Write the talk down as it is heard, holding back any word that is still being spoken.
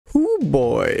Oh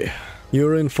boy,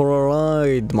 you're in for a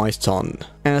ride, my son.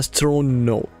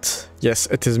 Astronaut. Yes,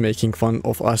 it is making fun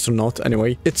of Astronaut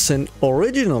anyway. It's an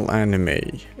original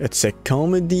anime. It's a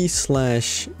comedy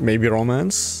slash maybe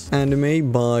romance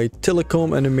anime by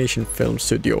Telecom Animation Film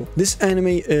Studio. This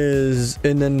anime is,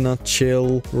 in a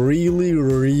nutshell,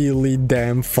 really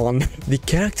damn fun. The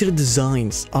character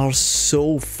designs are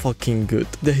so fucking good.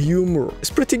 The humor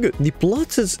is pretty good. The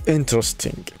plot is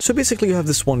interesting. So basically you have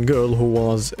this one girl who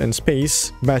was in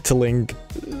space battling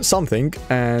something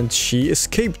and she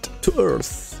escaped to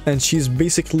Earth. And she's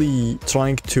basically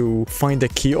trying to find a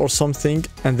key or something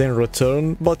and then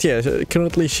return. But yeah,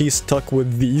 currently she's stuck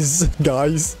with these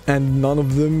guys and none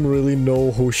of them really know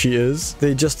who she is.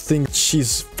 They just think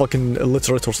she's fucking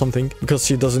illiterate or something because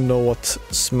she doesn't know what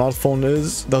smartphone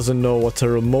is, doesn't know what a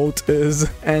remote is.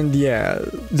 And yeah,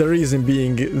 the reason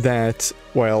being that,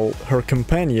 well, her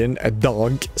companion, a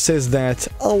dog, says that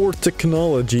our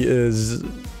technology is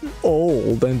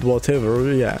old and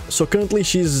whatever. Yeah, so currently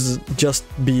she's just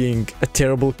being a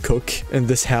terrible cook in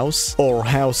this house, or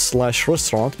house slash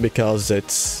restaurant, because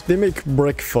they make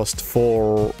breakfast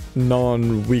for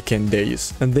non-weekend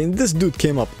days. And then this dude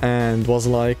came up and was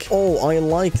like, oh, I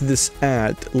like this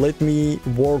ad, let me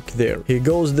work there. He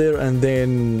goes there and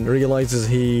then realizes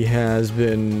he has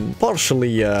been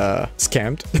partially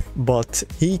scammed, but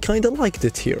he kind of liked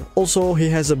it here. Also, he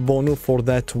has a boner for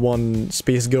that one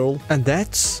space girl, and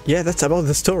that's about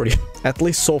the story, at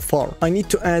least so far. I need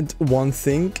to add one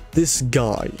thing. This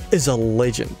guy is a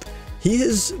legend. He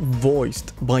is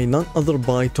voiced by none other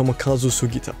by Tomokazu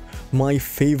Sugita, my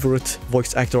favorite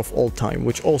voice actor of all time,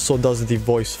 which also does the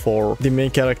voice for the main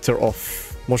character of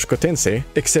Mushoku Tensei,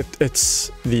 except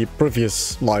it's the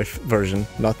previous life version,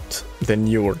 not the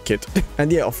newer kid.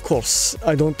 And yeah, of course,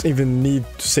 I don't even need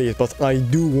to say it, but I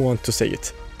do want to say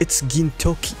it. It's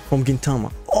Gintoki from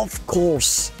Gintama. Of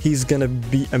course, he's gonna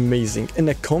be amazing. In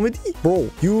a comedy? Bro,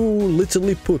 you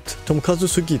literally put Tomokazu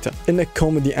Sugita in a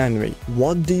comedy anime.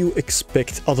 What do you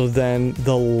expect other than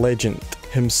the legend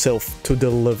himself to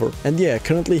deliver? And yeah,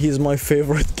 currently he's my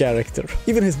favorite character.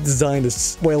 Even his design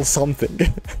is, well, something.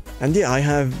 And yeah, I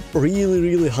have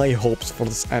really high hopes for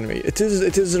this anime. It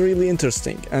is really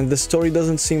interesting, and the story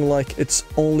doesn't seem like it's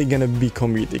only gonna be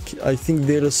comedic. I think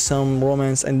there is some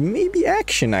romance and maybe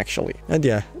action actually. And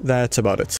yeah, that's about it.